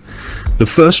hardware. The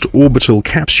first orbital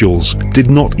capsules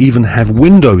did not even have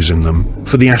windows in them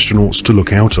for the astronauts to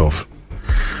look out of.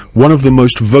 One of the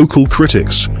most vocal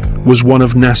critics was one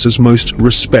of NASA's most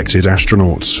respected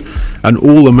astronauts, an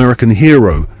all-American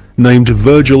hero named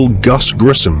Virgil Gus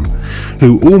Grissom,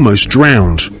 who almost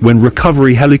drowned when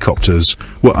recovery helicopters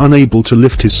were unable to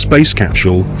lift his space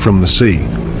capsule from the sea.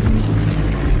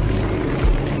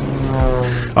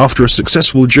 After a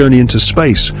successful journey into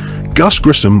space, Gus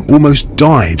Grissom almost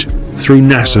died through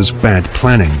NASA's bad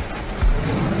planning.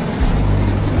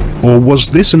 Or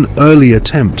was this an early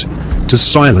attempt to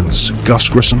silence Gus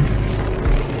Grissom?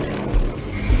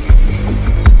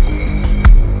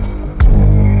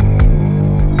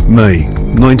 May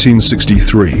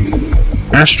 1963.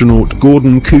 Astronaut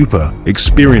Gordon Cooper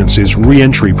experiences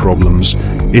re-entry problems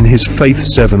in his Faith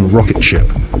 7 rocket ship.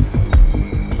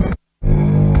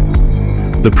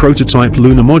 The prototype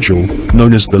lunar module,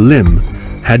 known as the LIM,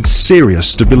 had serious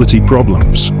stability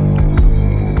problems.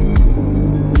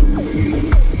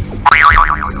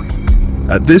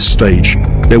 At this stage,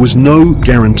 there was no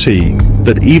guarantee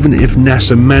that even if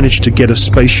NASA managed to get a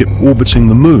spaceship orbiting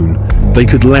the moon, they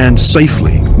could land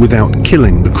safely without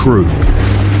killing the crew.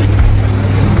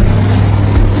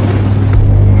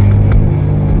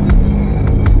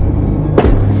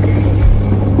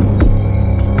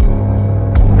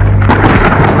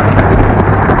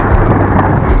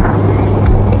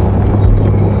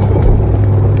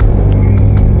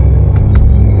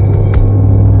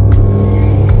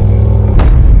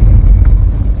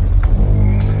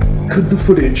 Could the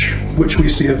footage which we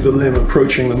see of the LIM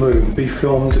approaching the moon be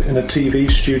filmed in a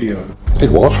TV studio? It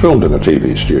was filmed in a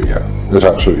TV studio. There's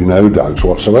absolutely no doubt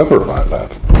whatsoever about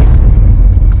that.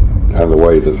 And the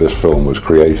way that this film was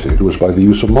created was by the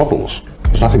use of models.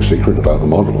 There's nothing secret about the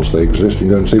models. They exist. You can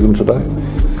go and see them today.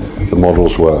 The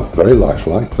models were very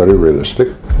lifelike, very realistic.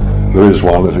 There is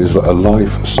one that is a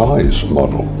life-size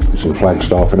model. It's in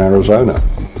Flagstaff in Arizona.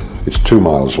 It's 2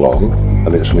 miles long,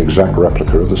 and it's an exact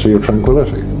replica of the Sea of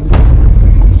Tranquility.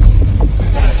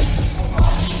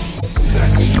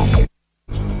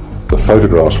 The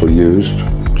photographs were used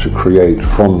to create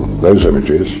from those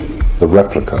images the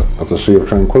replica of the Sea of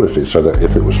Tranquility, so that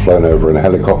if it was flown over in a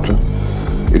helicopter,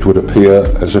 it would appear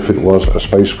as if it was a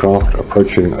spacecraft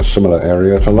approaching a similar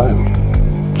area to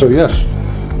land. So yes,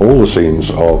 all the scenes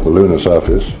of the lunar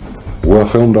surface were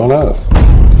filmed on Earth.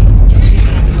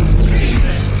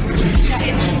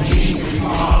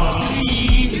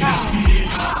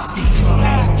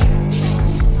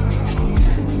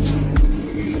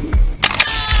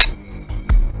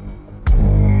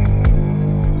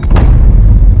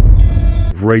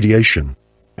 Radiation,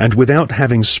 and without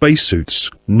having spacesuits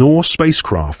nor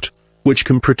spacecraft which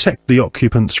can protect the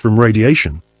occupants from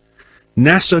radiation,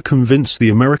 NASA convinced the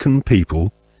American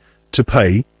people to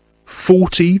pay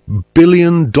 $40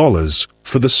 billion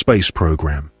for the space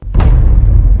program.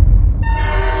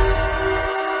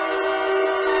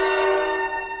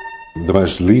 The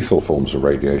most lethal forms of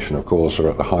radiation, of course, are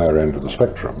at the higher end of the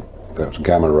spectrum. That's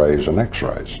gamma rays and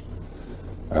X-rays.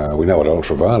 We know what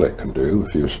ultraviolet can do.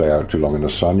 If you stay out too long in the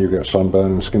sun, you get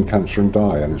sunburn and skin cancer and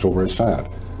die, and it's all very sad.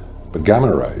 But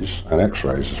gamma rays, and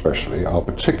X-rays especially, are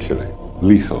particularly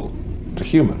lethal to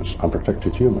humans,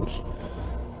 unprotected humans.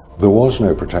 There was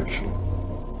no protection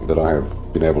that I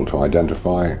have been able to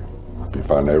identify. I've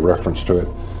found no reference to it.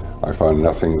 I found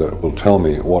nothing that will tell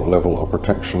me what level of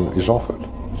protection is offered.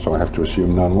 So I have to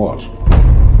assume none was.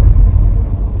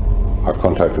 I've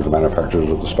contacted the manufacturers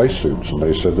of the spacesuits, and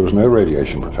they said there was no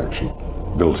radiation protection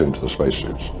built into the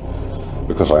spacesuits.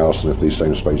 Because I asked them if these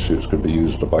same spacesuits could be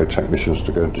used by technicians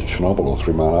to go to Chernobyl or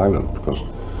 3 Mile Island, because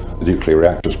the nuclear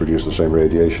reactors produce the same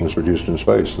radiation as produced in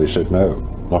space. They said no,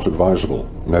 not advisable,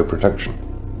 no protection.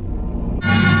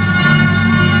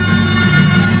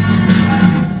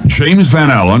 James Van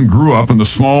Allen grew up in the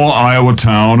small Iowa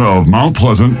town of Mount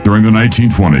Pleasant during the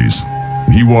 1920s.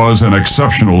 He was an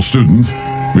exceptional student,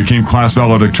 became class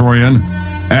valedictorian,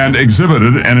 and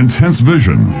exhibited an intense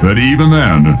vision that even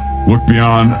then looked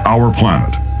beyond our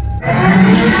planet.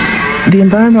 The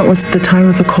environment was the time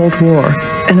of the Cold War,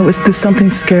 and it was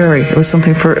something scary. It was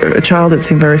something for a child that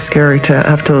seemed very scary to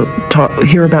have to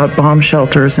hear about bomb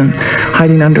shelters and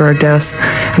hiding under our desks.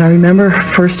 And I remember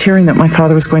first hearing that my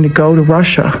father was going to go to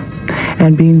Russia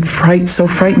and being so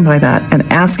frightened by that, and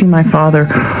asking my father,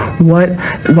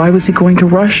 why was he going to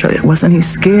Russia? Wasn't he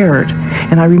scared?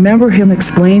 And I remember him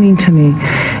explaining to me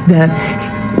that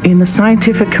in the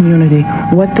scientific community,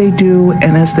 what they do,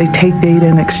 and as they take data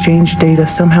and exchange data,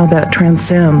 somehow that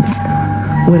transcends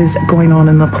what is going on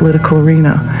in the political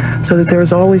arena. So that there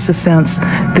is always a sense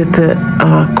that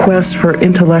the quest for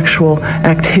intellectual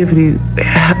activity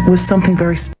was something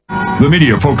very special. The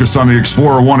media focused on the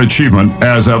Explorer 1 achievement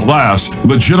as at last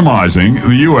legitimizing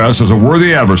the U.S. as a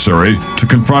worthy adversary to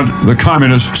confront the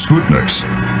communist Sputniks.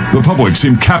 The public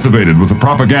seemed captivated with the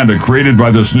propaganda created by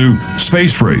this new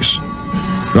space race.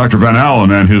 Dr. Van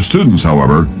Allen and his students,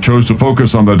 however, chose to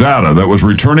focus on the data that was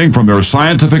returning from their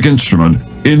scientific instrument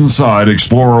inside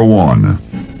Explorer 1.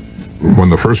 When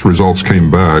the first results came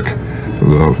back,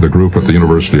 the group at the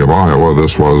University of Iowa,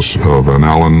 this was Van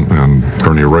Allen and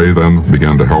Ernie Ray, then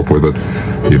began to help with it,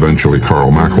 eventually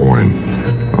Carl McElwain,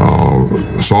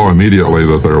 saw immediately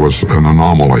that there was an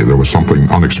anomaly, there was something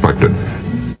unexpected.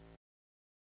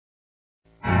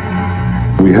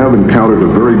 We have encountered a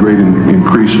very great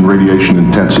increase in radiation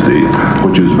intensity,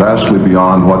 which is vastly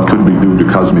beyond what could be due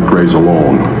to cosmic rays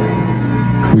alone.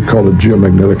 We call it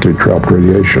geomagnetically trapped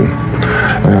radiation.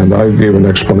 And I gave an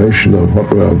explanation of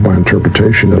my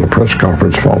interpretation at a press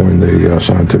conference following the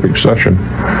scientific session.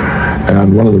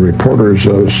 And one of the reporters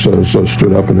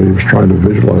stood up and he was trying to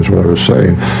visualize what I was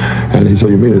saying. And he said,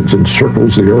 "You mean it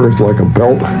encircles the Earth like a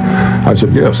belt?" I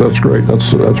said, "Yes, that's great.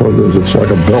 That's what it is. It's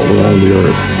like a belt around the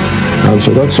Earth." And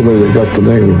so that's the way they got the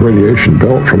name of radiation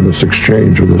belt, from this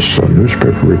exchange with this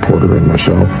newspaper reporter and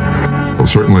myself. Well,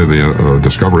 certainly the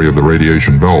discovery of the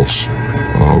radiation belts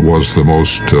was the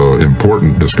most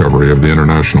important discovery of the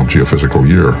International Geophysical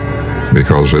Year,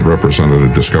 because it represented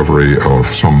a discovery of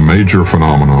some major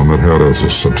phenomenon that had a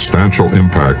substantial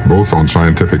impact both on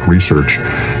scientific research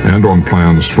and on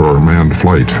plans for manned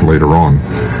flight later on.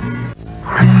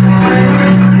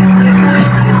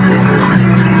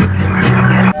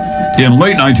 In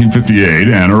late 1958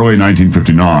 and early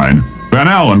 1959, Van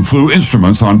Allen flew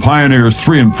instruments on Pioneers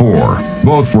 3 and 4.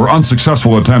 Both were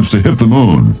unsuccessful attempts to hit the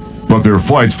moon, but their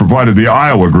flights provided the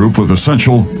Iowa group with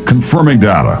essential confirming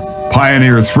data.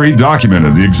 Pioneer 3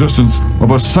 documented the existence of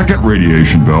a second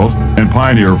radiation belt, and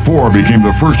Pioneer 4 became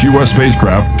the first U.S.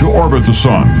 spacecraft to orbit the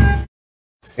sun.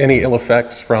 Any ill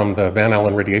effects from the Van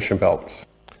Allen radiation belts?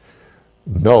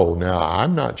 No. Now,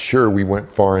 I'm not sure we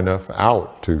went far enough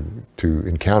out to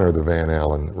encounter the Van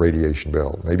Allen radiation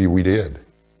belt. Maybe we did.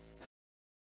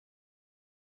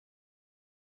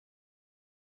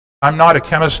 I'm not a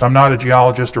chemist, I'm not a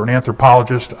geologist or an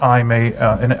anthropologist. I'm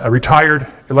a retired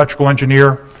electrical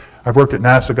engineer. I've worked at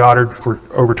NASA Goddard for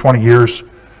over 20 years.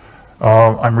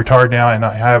 I'm retired now, and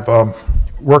I have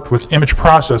worked with image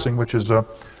processing, which is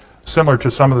similar to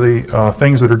some of the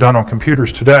things that are done on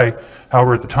computers today.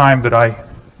 However, at the time that I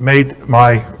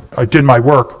did my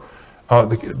work,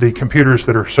 the computers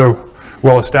that are so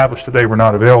well established today were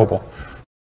not available.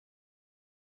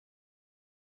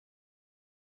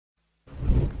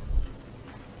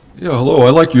 Yeah, hello. I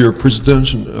like your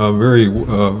presentation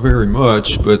very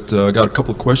much, but I got a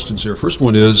couple of questions here. First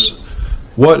one is,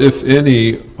 what, if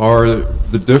any, are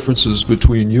the differences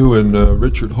between you and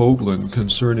Richard Hoagland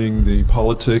concerning the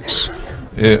politics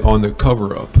on the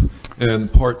cover-up?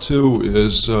 And part two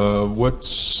is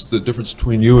what's the difference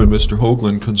between you and Mr.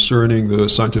 Hoagland concerning the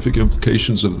scientific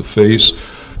implications of the face,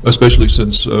 especially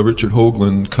since Richard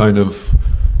Hoagland kind of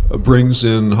brings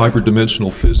in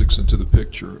hyperdimensional physics into the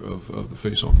picture of the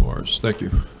face on Mars. Thank you.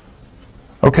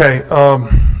 Okay,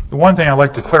 the one thing I'd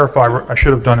like to clarify, I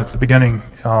should have done at the beginning,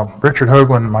 Richard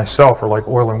Hoagland and myself are like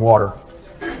oil and water.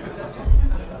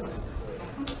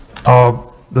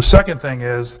 The second thing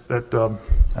is that, and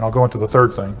I'll go into the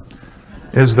third thing,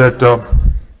 is that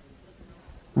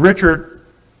Richard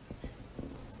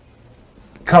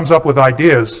comes up with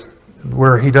ideas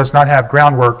where he does not have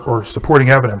groundwork or supporting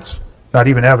evidence, not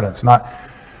even evidence,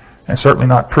 and certainly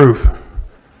not proof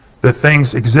that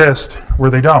things exist where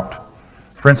they don't.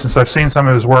 For instance, I've seen some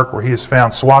of his work where he has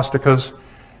found swastikas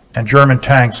and German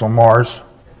tanks on Mars,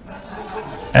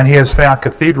 and he has found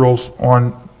cathedrals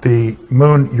on the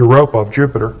moon Europa of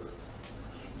Jupiter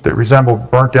that resemble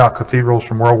burnt-out cathedrals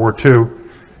from World War II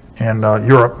in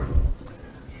Europe,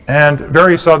 and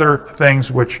various other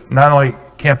things which not only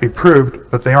can't be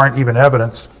proved, but they aren't even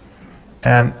evidence,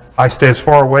 and I stay as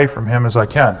far away from him as I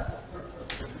can.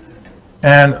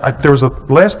 And there was the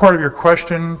last part of your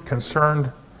question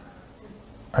concerned,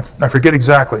 I forget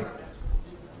exactly.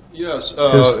 Yes,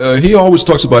 he always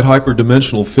talks about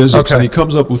hyperdimensional physics, and he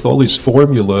comes up with all these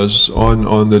formulas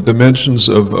on the dimensions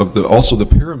of also the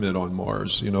pyramid on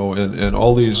Mars, and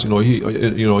all these,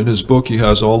 in his book he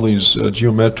has all these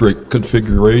geometric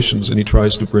configurations, and he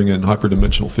tries to bring in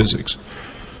hyperdimensional physics.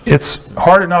 It's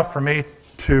hard enough for me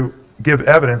to give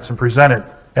evidence and present it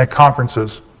at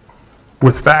conferences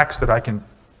with facts that I can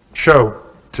show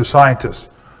to scientists,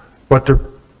 but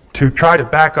to try to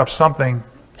back up something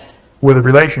with a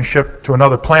relationship to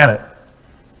another planet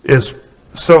is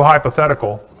so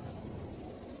hypothetical.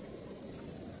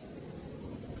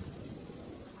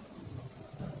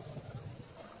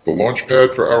 The launch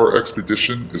pad for our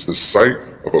expedition is the site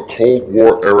of a Cold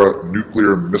War-era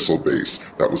nuclear missile base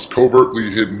that was covertly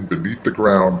hidden beneath the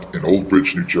ground in Old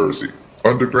Bridge, New Jersey.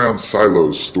 Underground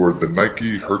silos stored the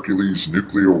Nike Hercules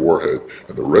nuclear warhead,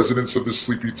 and the residents of this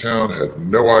sleepy town had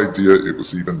no idea it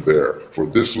was even there, for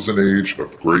this was an age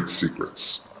of great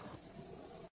secrets.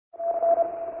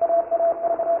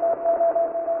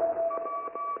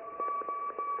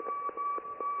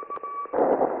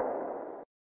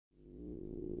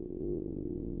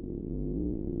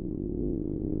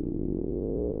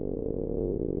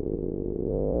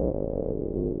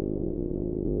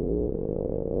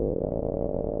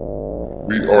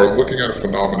 We are looking at a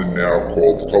phenomenon now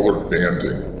called color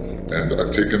banding, and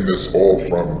I've taken this all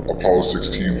from Apollo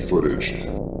 16 footage.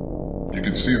 You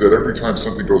can see that every time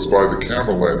something goes by the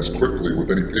camera lens quickly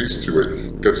with any pace to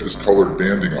it, gets this colored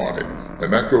banding on it.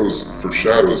 And that goes for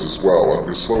shadows as well. I'm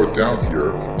going to slow it down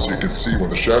here so you can see when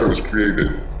the shadow is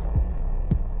created,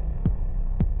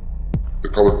 the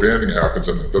colored banding happens,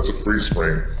 and that's a freeze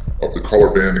frame of the color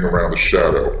banding around the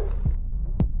shadow.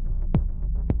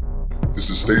 This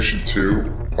is Station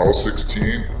 2, Apollo 16,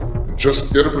 and just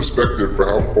to get a perspective for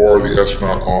how far the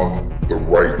astronaut on the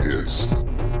right is.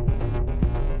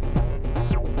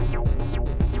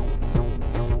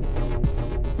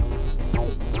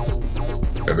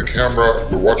 And the camera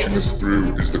we're watching this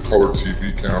through is the color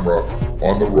TV camera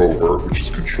on the rover, which is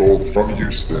controlled from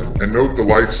Houston. And note the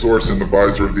light source in the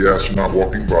visor of the astronaut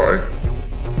walking by.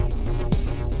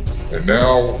 And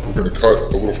now we're going to cut a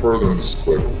little further in this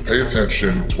clip. Pay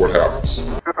attention to what happens.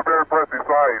 Just a very pressy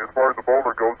side as far as the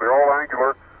boulder goes. They're all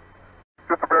angular.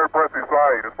 Just a very pressy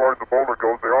side as far as the boulder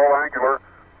goes. They're all angular.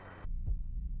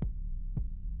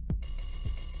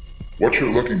 What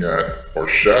you're looking at are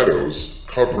shadows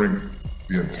covering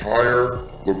the entire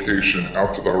location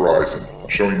out to the horizon. I'm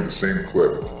showing you the same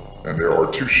clip. And there are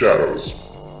two shadows.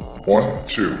 1,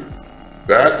 2.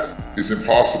 That is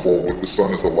impossible with the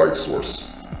sun as a light source.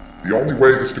 The only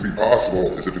way this can be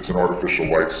possible is if it's an artificial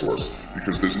light source,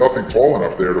 because there's nothing tall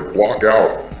enough there to block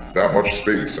out that much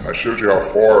space. And I showed you how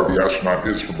far the astronaut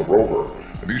is from the rover,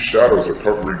 and these shadows are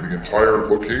covering the entire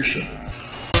location.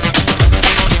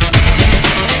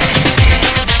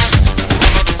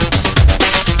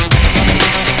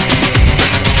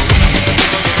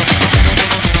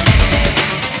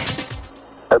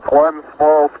 That's one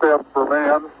small step for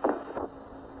man,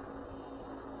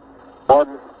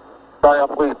 one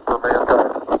giant leap for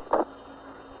mankind.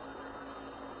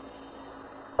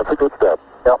 That's a good step.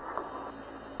 Yep.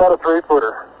 About a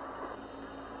 3-footer.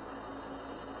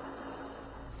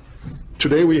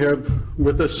 Today we have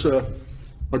with us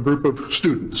a group of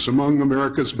students among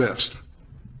America's best.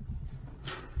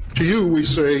 To you we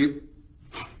say,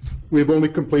 we have only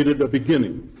completed a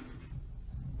beginning.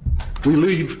 We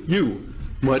leave you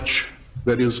much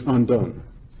that is undone.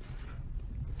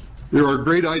 There are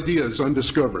great ideas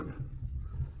undiscovered,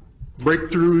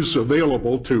 breakthroughs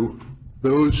available to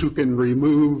those who can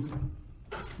remove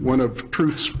one of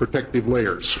truth's protective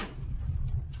layers.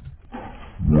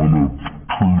 One of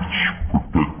truth's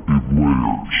protective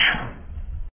layers.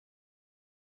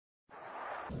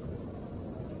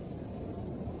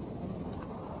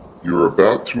 You are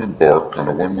about to embark on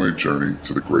a one-way journey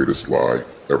to the greatest lie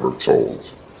ever told.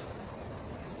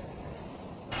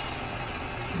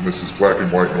 And this is black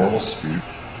and white normal speed.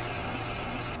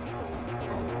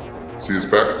 See his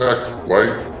backpack?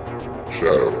 Light,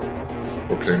 shadow.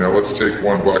 Okay, now let's take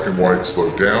one black and white,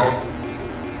 slow down.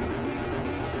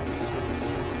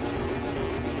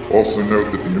 Also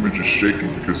note that the image is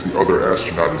shaking because the other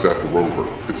astronaut is at the rover.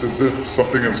 It's as if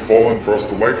something has fallen across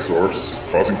the light source,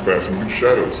 causing fast-moving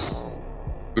shadows.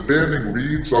 The banding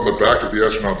reads on the back of the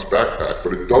astronaut's backpack,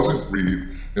 but it doesn't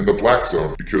read in the black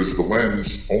zone because the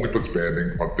lens only puts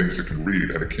banding on things it can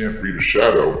read, and it can't read a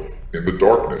shadow in the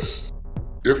darkness.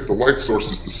 If the light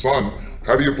source is the sun,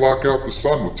 how do you block out the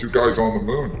sun with two guys on the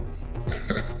moon?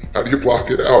 How do you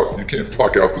block it out? You can't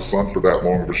block out the sun for that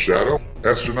long of a shadow.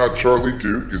 Astronaut Charlie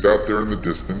Duke is out there in the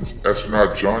distance.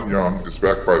 Astronaut John Young is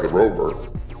back by the rover.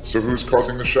 So who's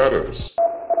causing the shadows?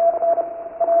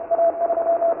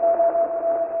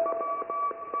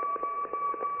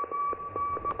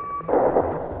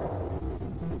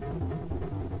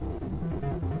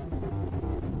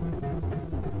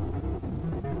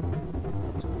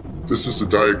 This is a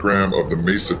diagram of the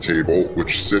MESA table,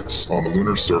 which sits on the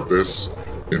lunar surface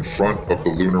in front of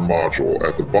the lunar module.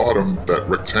 At the bottom, that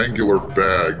rectangular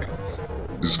bag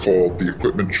is called the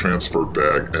equipment transfer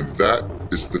bag, and that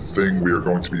is the thing we are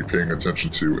going to be paying attention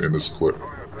to in this clip.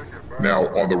 Now,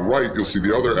 on the right, you'll see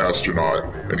the other astronaut,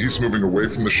 and he's moving away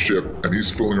from the ship, and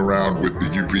he's fooling around with the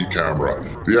UV camera.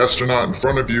 The astronaut in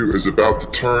front of you is about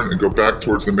to turn and go back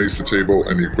towards the MESA table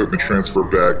and the equipment transfer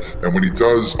bag, and when he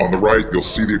does, on the right, you'll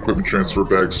see the equipment transfer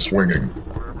bag swinging.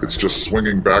 It's just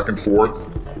swinging back and forth,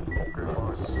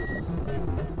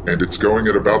 and it's going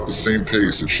at about the same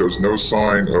pace. It shows no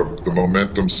sign of the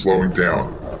momentum slowing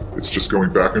down. It's just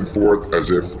going back and forth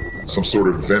as if some sort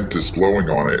of vent is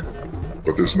blowing on it.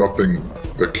 But there's nothing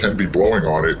that can be blowing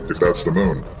on it if that's the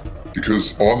moon.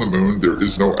 Because on the moon, there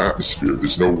is no atmosphere,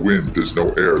 there's no wind, there's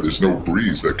no air, there's no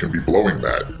breeze that can be blowing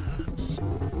that.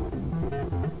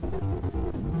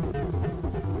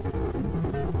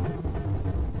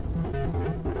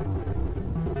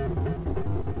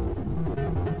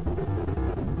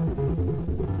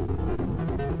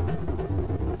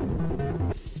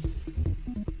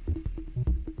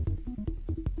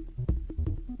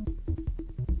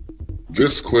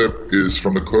 This clip is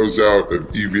from the closeout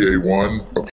of EVA-1,